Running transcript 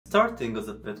Starting as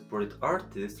a pet portrait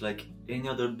artist, like any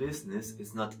other business,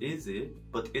 is not easy,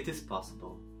 but it is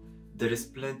possible. There is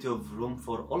plenty of room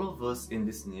for all of us in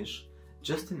this niche.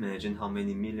 Just imagine how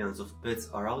many millions of pets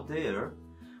are out there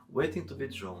waiting to be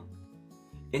drawn.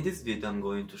 In this video I'm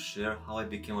going to share how I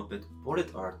became a pet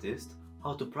portrait artist,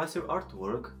 how to price your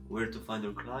artwork, where to find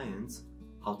your clients,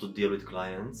 how to deal with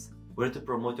clients, where to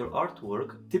promote your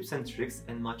artwork, tips and tricks,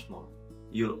 and much more.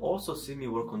 You'll also see me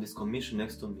work on this commission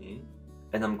next to me,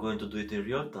 and I'm going to do it in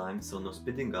real time, so no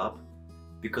speeding up,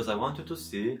 because I want you to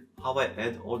see how I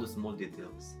add all the small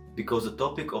details. Because the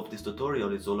topic of this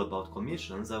tutorial is all about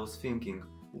commissions, I was thinking,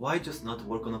 why just not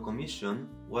work on a commission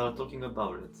while talking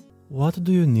about it? What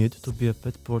do you need to be a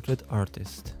pet portrait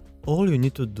artist? All you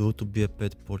need to do to be a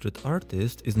pet portrait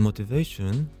artist is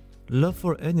motivation, love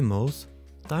for animals,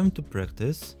 time to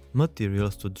practice,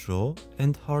 materials to draw,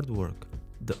 and hard work.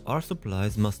 The art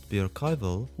supplies must be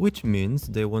archival, which means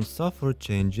they won't suffer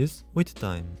changes with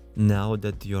time. Now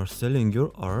that you are selling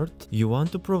your art, you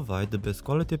want to provide the best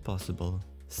quality possible.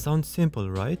 Sounds simple,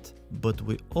 right? But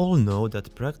we all know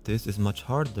that practice is much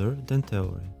harder than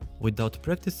theory. Without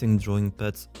practicing drawing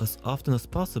pets as often as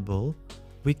possible,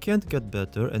 we can't get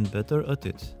better and better at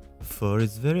it. Fur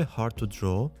is very hard to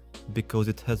draw because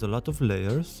it has a lot of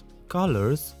layers,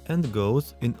 colors, and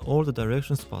goes in all the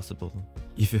directions possible.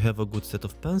 If you have a good set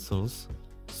of pencils,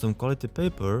 some quality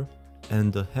paper,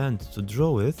 and a hand to draw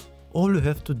with, all you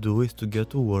have to do is to get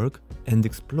to work and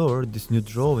explore this new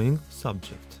drawing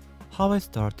subject. How I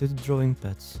started drawing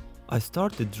pets. I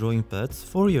started drawing pets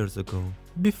 4 years ago.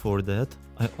 Before that,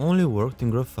 I only worked in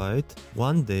graphite.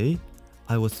 One day,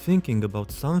 I was thinking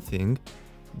about something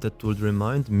that would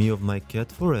remind me of my cat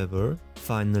forever,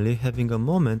 finally having a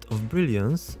moment of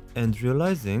brilliance and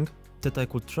realizing that I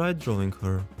could try drawing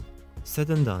her.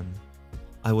 Said and done.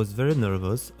 I was very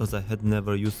nervous as I had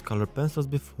never used color pencils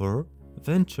before,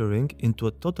 venturing into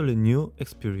a totally new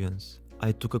experience.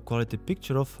 I took a quality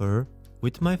picture of her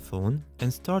with my phone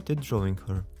and started drawing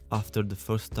her. After the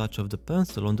first touch of the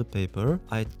pencil on the paper,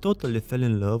 I totally fell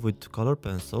in love with color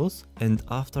pencils, and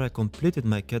after I completed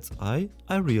my cat's eye,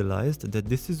 I realized that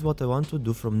this is what I want to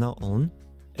do from now on,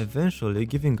 eventually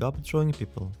giving up drawing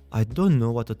people. I don't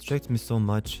know what attracts me so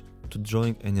much to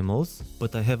drawing animals,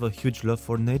 but I have a huge love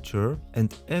for nature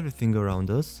and everything around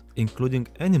us, including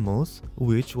animals,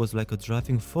 which was like a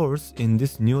driving force in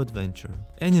this new adventure.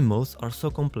 Animals are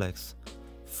so complex.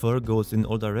 Fur goes in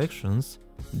all directions.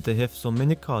 They have so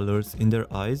many colors in their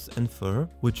eyes and fur,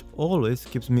 which always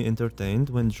keeps me entertained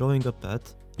when drawing a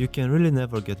pet. You can really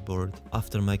never get bored.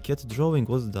 After my cat drawing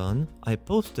was done, I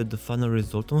posted the final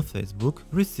result on Facebook,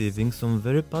 receiving some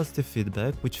very positive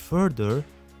feedback, which further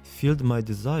fueled my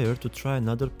desire to try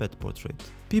another pet portrait.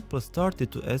 People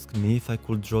started to ask me if I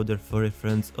could draw their furry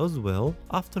friends as well,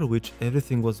 after which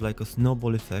everything was like a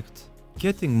snowball effect,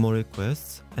 getting more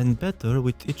requests and better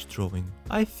with each drawing.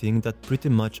 I think that pretty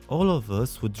much all of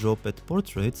us who draw pet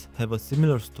portraits have a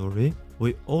similar story.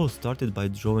 We all started by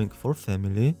drawing for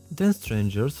family, then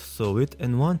strangers saw it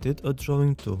and wanted a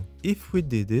drawing too. If we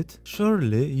did it,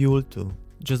 surely you will too.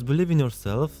 Just believe in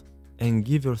yourself and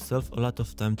give yourself a lot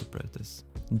of time to practice.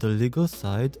 The legal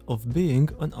side of being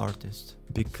an artist.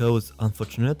 Because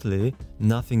unfortunately,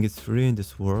 nothing is free in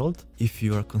this world. If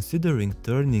you are considering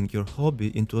turning your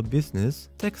hobby into a business,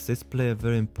 taxes play a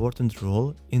very important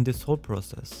role in this whole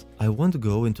process. I won't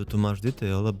go into too much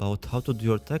detail about how to do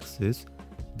your taxes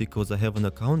because I have an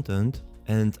accountant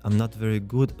and I'm not very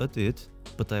good at it,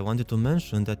 but I wanted to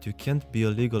mention that you can't be a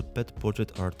legal pet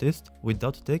portrait artist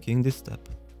without taking this step.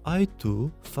 I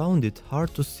too found it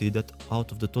hard to see that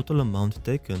out of the total amount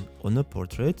taken on a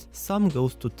portrait, some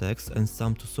goes to tax and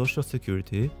some to social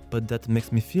security, but that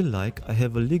makes me feel like I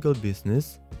have a legal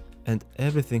business and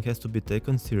everything has to be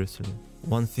taken seriously.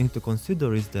 One thing to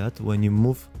consider is that when you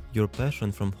move your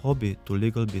passion from hobby to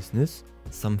legal business,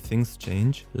 some things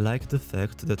change, like the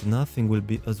fact that nothing will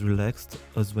be as relaxed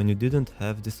as when you didn't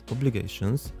have these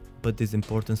obligations, but this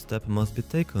important step must be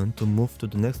taken to move to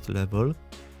the next level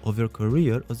of your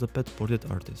career as a pet portrait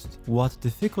artist. What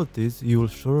difficulties you will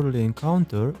surely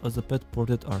encounter as a pet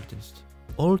portrait artist.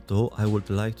 Although I would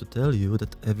like to tell you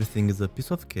that everything is a piece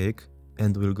of cake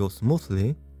and will go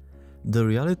smoothly, the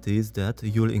reality is that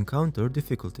you will encounter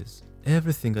difficulties.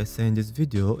 Everything I say in this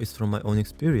video is from my own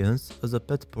experience as a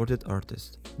pet portrait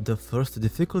artist. The first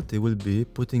difficulty will be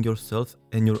putting yourself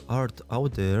and your art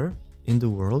out there in the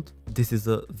world. This is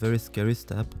a very scary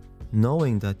step,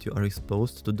 knowing that you are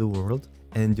exposed to the world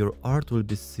and your art will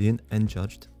be seen and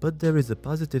judged. But there is a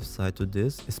positive side to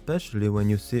this, especially when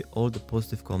you see all the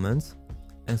positive comments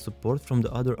and support from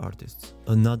the other artists.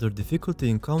 Another difficulty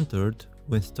encountered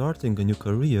when starting a new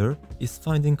career is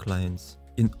finding clients.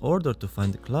 in order to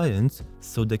find clients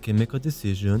so they can make a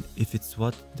decision if it's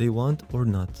what they want or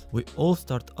not. We all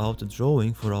start out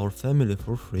drawing for our family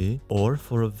for free or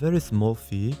for a very small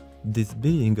fee, this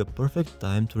being a perfect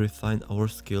time to refine our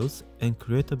skills and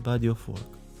create a body of work.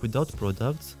 Without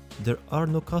products, there are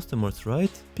no customers,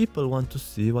 right? People want to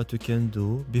see what you can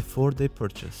do before they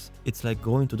purchase. It's like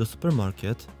going to the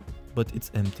supermarket, but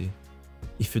it's empty.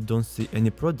 If you don't see any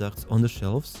products on the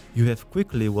shelves, you have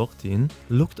quickly walked in,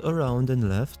 looked around and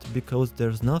left because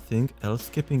there's nothing else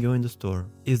keeping you in the store.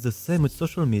 It's the same with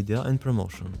social media and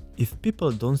promotion. If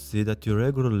people don't see that you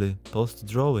regularly post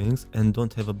drawings and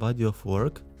don't have a body of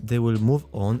work, they will move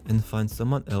on and find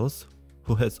someone else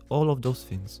who has all of those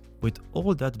things. With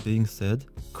all that being said,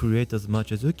 create as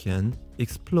much as you can,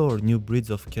 explore new breeds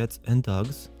of cats and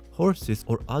dogs, horses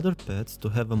or other pets to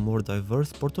have a more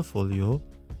diverse portfolio,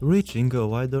 reaching a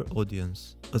wider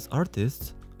audience. As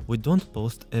artists, we don't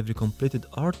post every completed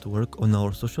artwork on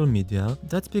our social media.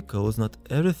 That's because not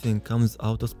everything comes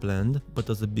out as planned,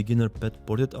 but as a beginner pet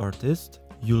portrait artist,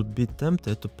 you'll be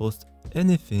tempted to post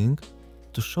anything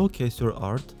to showcase your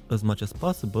art as much as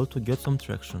possible to get some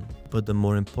traction. But the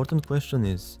more important question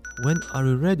is, when are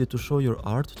you ready to show your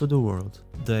art to the world?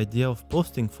 The idea of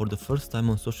posting for the first time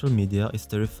on social media is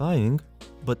terrifying,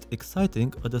 but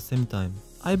exciting at the same time.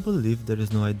 I believe there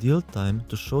is no ideal time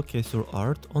to showcase your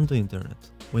art on the internet.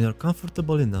 When you're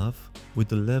comfortable enough with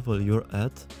the level you're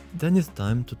at, then it's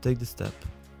time to take the step.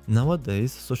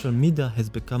 Nowadays, social media has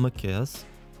become a chaos,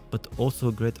 but also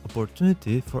a great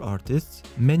opportunity for artists,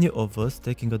 many of us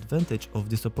taking advantage of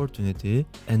this opportunity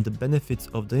and the benefits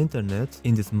of the internet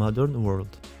in this modern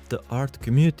world. The art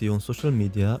community on social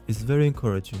media is very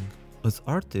encouraging. As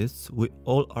artists, we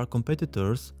all are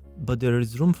competitors, but there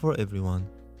is room for everyone,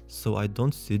 so I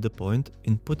don't see the point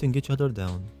in putting each other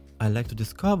down. I like to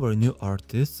discover new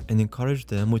artists and encourage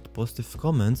them with positive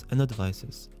comments and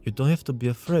advices. You don't have to be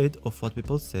afraid of what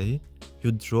people say.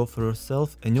 You draw for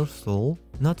yourself and your soul,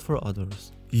 not for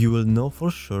others. You will know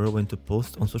for sure when to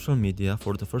post on social media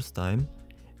for the first time,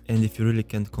 and if you really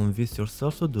can't convince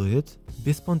yourself to do it,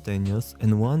 be spontaneous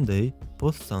and one day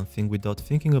post something without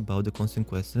thinking about the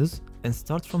consequences and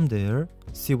start from there,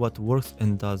 see what works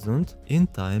and doesn't. In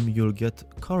time you'll get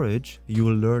courage, you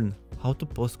will learn how to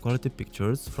post quality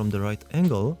pictures from the right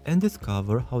angle and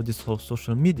discover how this whole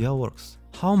social media works.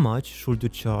 How much should you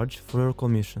charge for your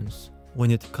commissions?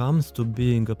 When it comes to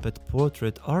being a pet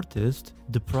portrait artist,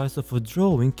 the price of a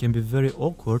drawing can be very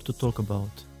awkward to talk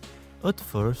about. At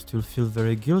first, you'll feel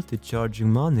very guilty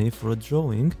charging money for a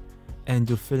drawing, and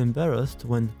you'll feel embarrassed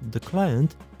when the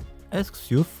client asks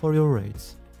you for your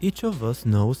rates. Each of us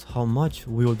knows how much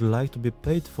we would like to be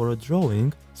paid for a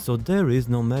drawing, so there is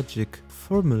no magic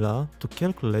formula to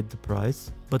calculate the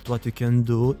price, but what you can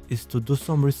do is to do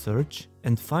some research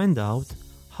and find out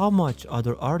how much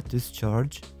other artists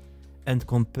charge and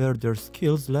compare their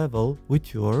skills level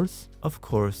with yours. Of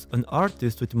course, an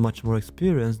artist with much more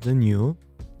experience than you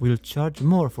will charge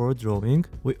more for a drawing.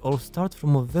 We all start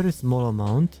from a very small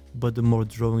amount, but the more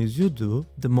drawings you do,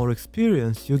 the more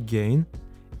experience you gain,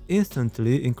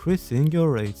 instantly increasing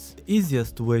your rates. The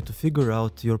easiest way to figure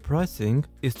out your pricing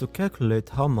is to calculate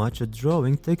how much a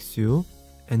drawing takes you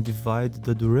and divide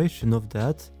the duration of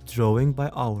that drawing by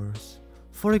hours.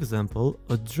 For example,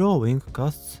 a drawing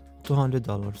costs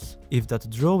 $200. If that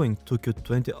drawing took you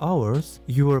 20 hours,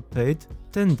 you were paid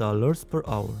 $10 per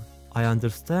hour. I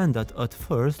understand that at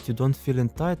first you don't feel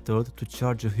entitled to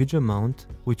charge a huge amount,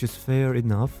 which is fair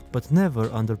enough, but never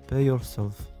underpay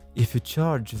yourself. If you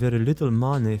charge very little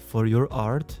money for your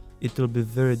art, it will be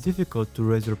very difficult to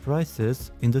raise your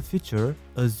prices in the future,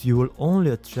 as you will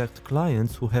only attract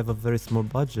clients who have a very small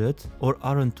budget or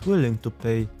aren't willing to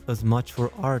pay as much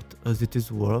for art as it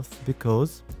is worth,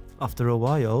 because after a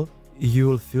while you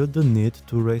will feel the need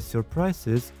to raise your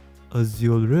prices as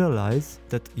you will realize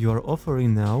that you are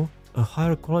offering now a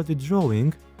higher quality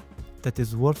drawing that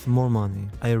is worth more money.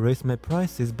 I raise my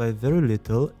prices by very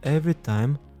little every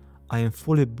time I am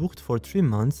fully booked for 3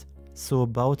 months, so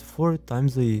about 4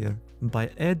 times a year. By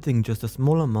adding just a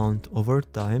small amount over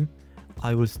time,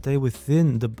 I will stay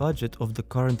within the budget of the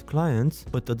current clients,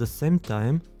 but at the same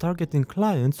time targeting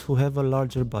clients who have a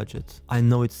larger budget. I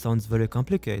know it sounds very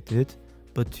complicated,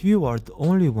 but you are the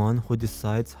only one who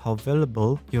decides how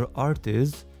valuable your art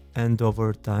is, and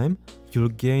over time you'll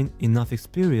gain enough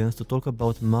experience to talk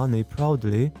about money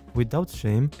proudly, without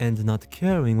shame, and not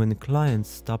caring when clients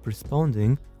stop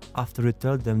responding after you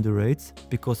tell them the rates,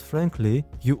 because frankly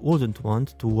you wouldn't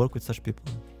want to work with such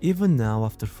people. Even now,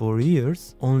 after 4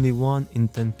 years, only 1 in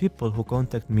 10 people who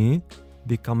contact me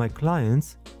become my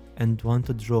clients and want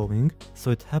a drawing,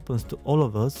 so it happens to all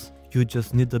of us. You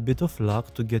just need a bit of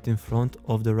luck to get in front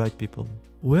of the right people.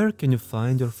 Where can you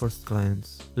find your first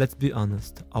clients? Let's be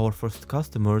honest, our first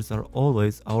customers are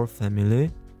always our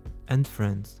family and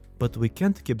friends. But we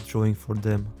can't keep drawing for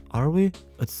them, are we?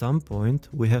 At some point,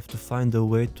 we have to find a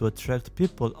way to attract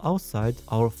people outside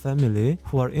our family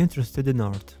who are interested in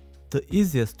art. The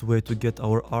easiest way to get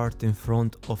our art in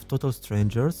front of total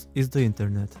strangers is the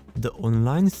internet. The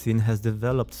online scene has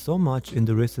developed so much in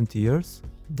the recent years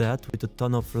that with a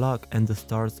ton of luck and the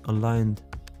stars aligned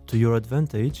to your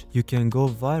advantage, you can go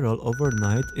viral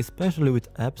overnight, especially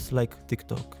with apps like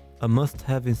TikTok. A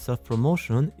must-have in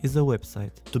self-promotion is a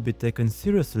website. To be taken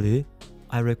seriously,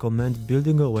 I recommend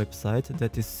building a website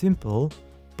that is simple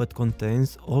but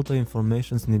contains all the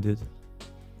information needed.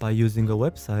 By using a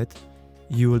website,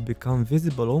 you will become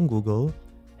visible on Google,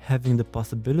 having the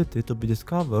possibility to be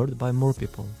discovered by more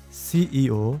people.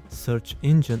 SEO, search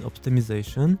engine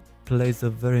optimization, plays a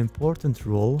very important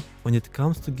role when it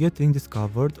comes to getting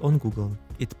discovered on Google.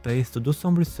 It pays to do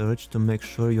some research to make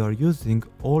sure you are using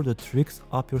all the tricks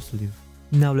up your sleeve.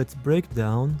 Now let's break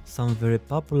down some very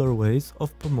popular ways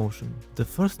of promotion. The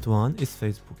first one is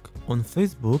Facebook. On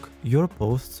Facebook, your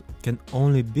posts can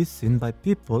only be seen by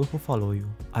people who follow you.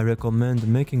 I recommend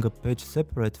making a page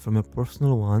separate from your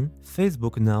personal one.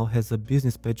 Facebook now has a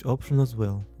business page option as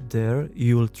well. There,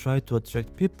 you will try to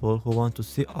attract people who want to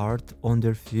see art on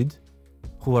their feed,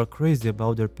 who are crazy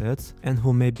about their pets, and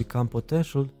who may become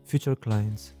potential future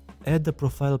clients. Add a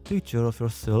profile picture of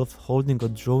yourself holding a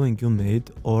drawing you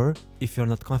made, or, if you're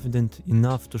not confident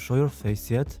enough to show your face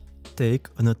yet, take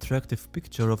an attractive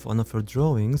picture of one of your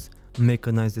drawings, make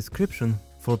a nice description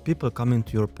for people coming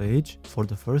to your page for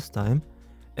the first time,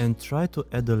 and try to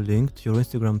add a link to your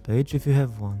Instagram page if you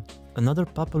have one. Another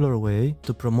popular way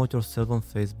to promote yourself on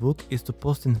Facebook is to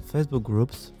post in Facebook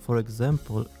groups. For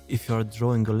example, if you are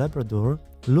drawing a Labrador,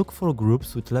 look for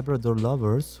groups with Labrador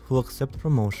lovers who accept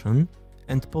promotion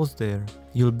and post there.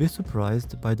 You'll be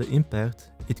surprised by the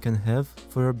impact it can have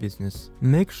for your business.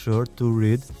 Make sure to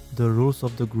read the rules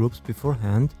of the groups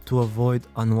beforehand to avoid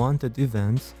unwanted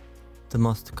events, the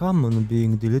most common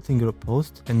being deleting your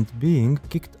post and being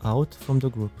kicked out from the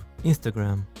group.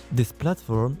 Instagram. This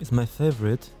platform is my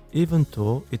favorite, even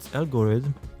though its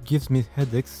algorithm gives me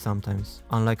headaches sometimes.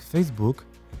 Unlike Facebook,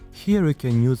 here you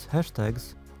can use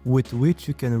hashtags with which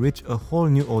you can reach a whole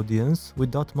new audience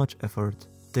without much effort.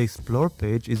 The Explore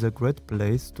page is a great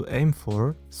place to aim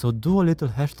for, so do a little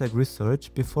hashtag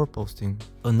research before posting.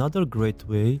 Another great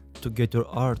way to get your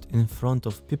art in front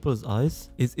of people's eyes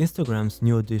is Instagram's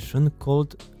new addition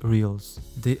called Reels.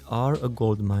 They are a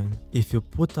goldmine. If you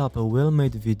put up a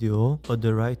well-made video at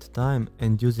the right time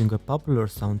and using a popular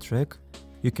soundtrack,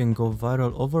 you can go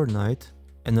viral overnight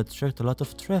and attract a lot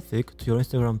of traffic to your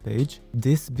Instagram page,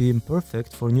 this being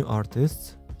perfect for new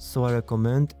artists, so I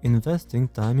recommend investing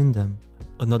time in them.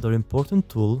 Another important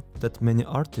tool that many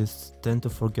artists tend to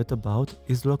forget about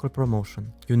is local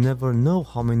promotion. You never know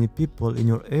how many people in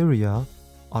your area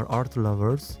are art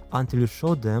lovers until you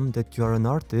show them that you are an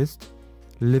artist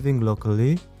living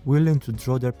locally, willing to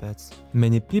draw their pets.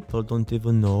 Many people don't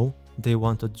even know they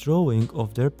want a drawing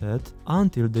of their pet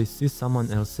until they see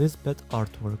someone else's pet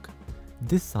artwork.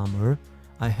 This summer,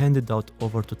 I handed out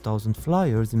over 2,000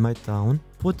 flyers in my town,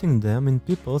 putting them in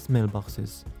people's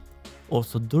mailboxes.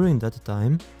 Also during that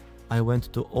time, I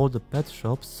went to all the pet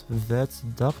shops, vets,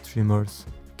 dog trimmers,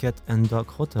 cat and dog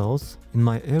hotels in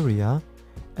my area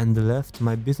and left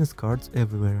my business cards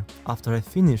everywhere. After I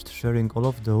finished sharing all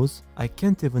of those, I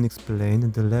can't even explain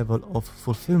the level of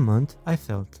fulfillment I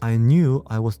felt. I knew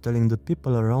I was telling the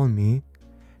people around me,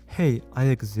 hey, I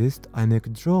exist, I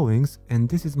make drawings and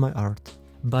this is my art.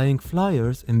 Buying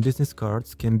flyers and business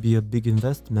cards can be a big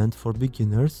investment for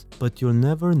beginners, but you'll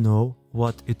never know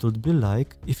what it would be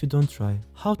like if you don't try.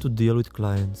 How to deal with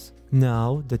clients.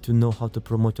 Now that you know how to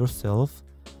promote yourself,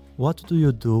 what do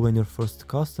you do when your first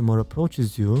customer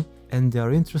approaches you and they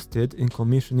are interested in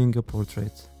commissioning a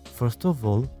portrait? First of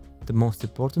all, the most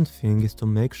important thing is to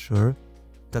make sure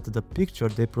that the picture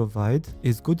they provide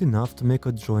is good enough to make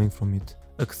a drawing from it.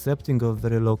 Accepting a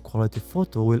very low quality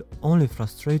photo will only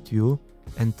frustrate you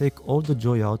and take all the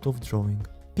joy out of drawing.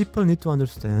 People need to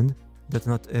understand that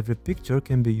not every picture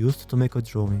can be used to make a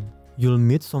drawing. You'll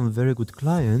meet some very good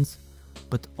clients,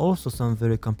 but also some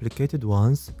very complicated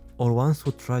ones, or ones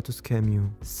who try to scam you.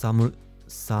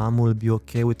 Some will be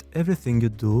okay with everything you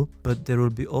do, but there will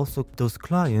be also those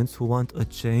clients who want a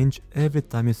change every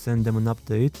time you send them an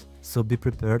update, so be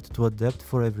prepared to adapt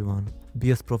for everyone.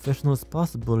 Be as professional as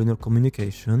possible in your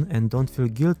communication and don't feel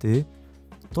guilty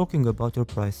talking about your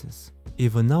prices.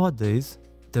 Even nowadays,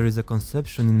 there is a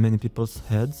conception in many people's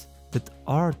heads that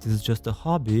art is just a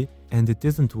hobby and it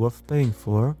isn't worth paying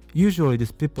for, usually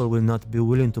these people will not be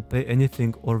willing to pay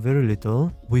anything or very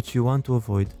little, which you want to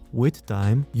avoid. With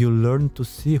time, you'll learn to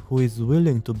see who is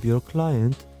willing to be your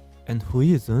client and who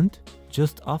isn't,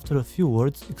 just after a few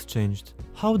words exchanged.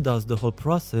 How does the whole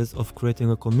process of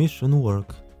creating a commission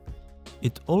work?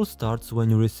 It all starts when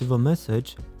you receive a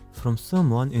message from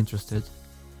someone interested.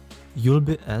 You'll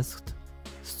be asked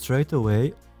straight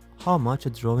away how much a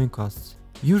drawing costs.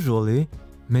 Usually,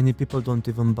 many people don't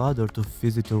even bother to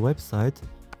visit your website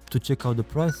to check out the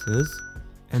prices,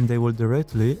 and they will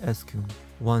directly ask you.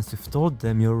 Once you've told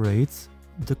them your rates,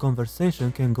 the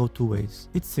conversation can go two ways.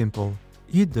 It's simple.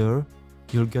 Either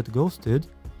you'll get ghosted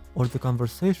or the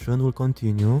conversation will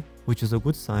continue, which is a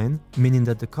good sign, meaning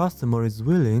that the customer is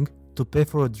willing to pay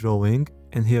for a drawing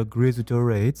and he agrees with your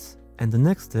rates, and the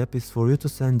next step is for you to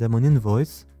send them an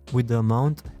invoice with the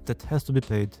amount that has to be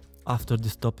paid. After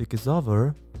this topic is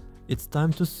over, it's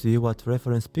time to see what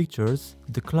reference pictures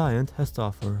the client has to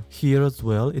offer. Here as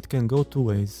well, it can go two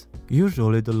ways.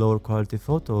 Usually the lower quality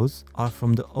photos are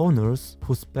from the owners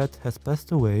whose pet has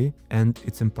passed away and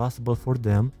it's impossible for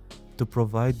them to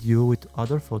provide you with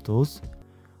other photos,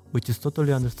 which is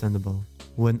totally understandable.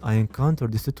 When I encounter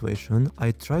this situation,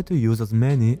 I try to use as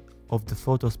many of the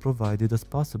photos provided as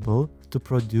possible to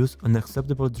produce an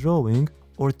acceptable drawing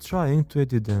or trying to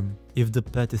edit them. If the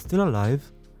pet is still alive,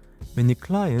 many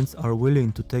clients are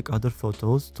willing to take other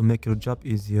photos to make your job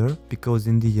easier, because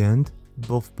in the end,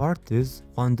 both parties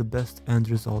want the best end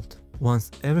result.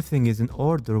 Once everything is in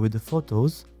order with the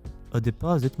photos, a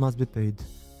deposit must be paid.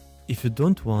 If you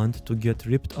don't want to get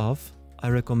ripped off, I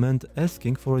recommend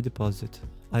asking for a deposit.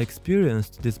 I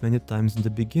experienced this many times in the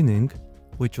beginning,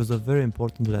 which was a very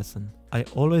important lesson. I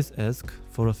always ask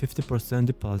for a 50%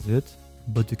 deposit,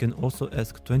 but you can also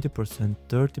ask 20%,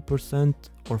 30%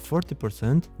 or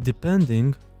 40%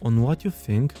 depending on what you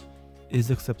think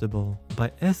is acceptable.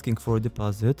 By asking for a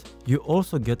deposit, you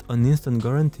also get an instant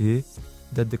guarantee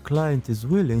that the client is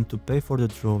willing to pay for the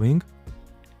drawing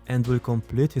and will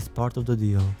complete his part of the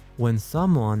deal. When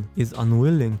someone is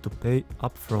unwilling to pay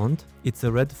upfront, it's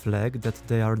a red flag that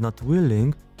they are not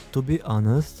willing to be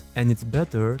honest, and it's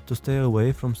better to stay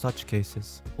away from such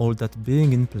cases. All that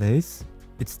being in place,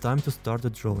 it's time to start the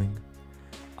drawing.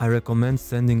 I recommend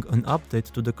sending an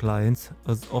update to the clients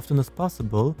as often as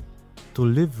possible to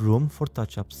leave room for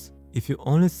touch-ups. If you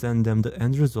only send them the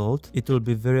end result, it will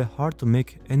be very hard to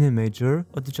make any major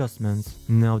adjustments.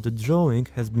 Now the drawing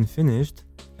has been finished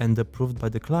and approved by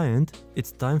the client,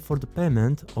 it's time for the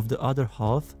payment of the other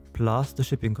half plus the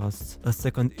shipping costs. A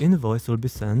second invoice will be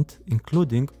sent,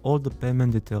 including all the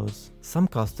payment details. Some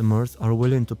customers are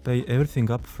willing to pay everything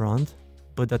up front,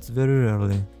 but that's very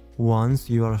rarely. Once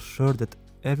you are sure that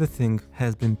everything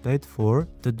has been paid for,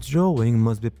 the drawing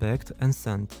must be packed and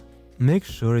sent. Make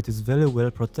sure it is very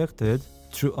well protected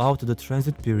throughout the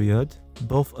transit period,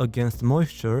 both against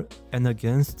moisture and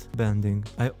against bending.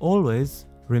 I always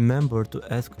remember to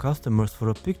ask customers for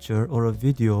a picture or a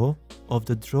video of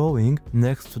the drawing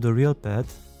next to the real pet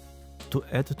to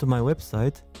add to my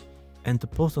website and to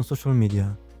post on social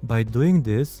media. By doing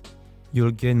this,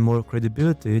 you'll gain more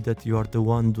credibility that you are the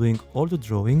one doing all the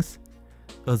drawings,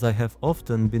 as I have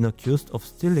often been accused of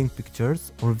stealing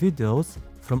pictures or videos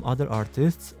from other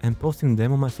artists and posting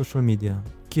them on my social media.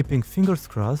 Keeping fingers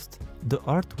crossed, the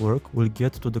artwork will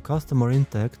get to the customer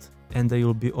intact and they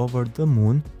will be over the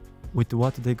moon with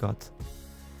what they got.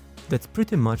 That's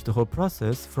pretty much the whole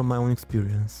process from my own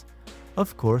experience.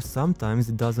 Of course, sometimes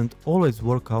it doesn't always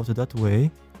work out that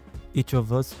way. Each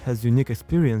of us has unique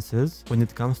experiences when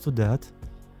it comes to that,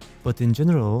 but in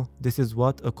general, this is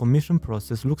what a commission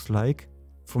process looks like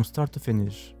from start to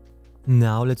finish.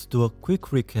 Now let's do a quick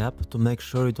recap to make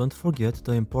sure you don't forget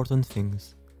the important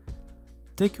things.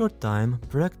 Take your time,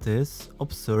 practice,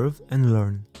 observe and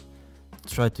learn.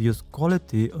 Try to use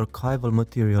quality archival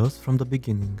materials from the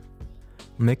beginning.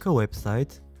 Make a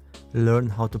website, learn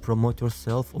how to promote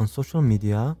yourself on social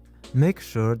media, make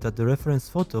sure that the reference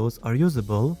photos are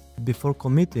usable before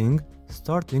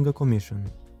starting a commission.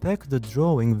 Pack the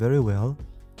drawing very well,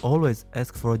 always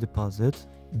ask for a deposit,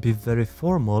 be very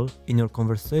formal in your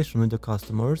conversation with the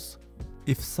customers.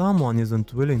 If someone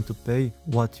isn't willing to pay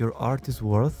what your art is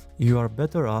worth, you are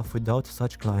better off without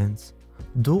such clients.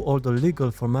 Do all the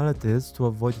legal formalities to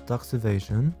avoid tax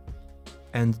evasion,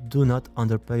 and do not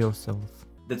underpay yourself.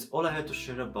 That's all I had to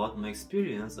share about my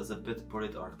experience as a pet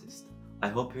portrait artist. I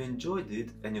hope you enjoyed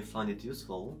it and you found it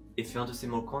useful. If you want to see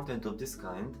more content of this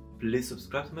kind, please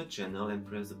subscribe to my channel and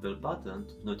press the bell button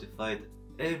to be notified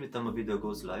every time a video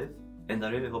goes live. And I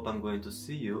really hope I'm going to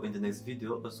see you in the next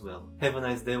video as well. Have a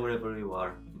nice day wherever you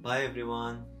are. Bye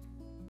everyone!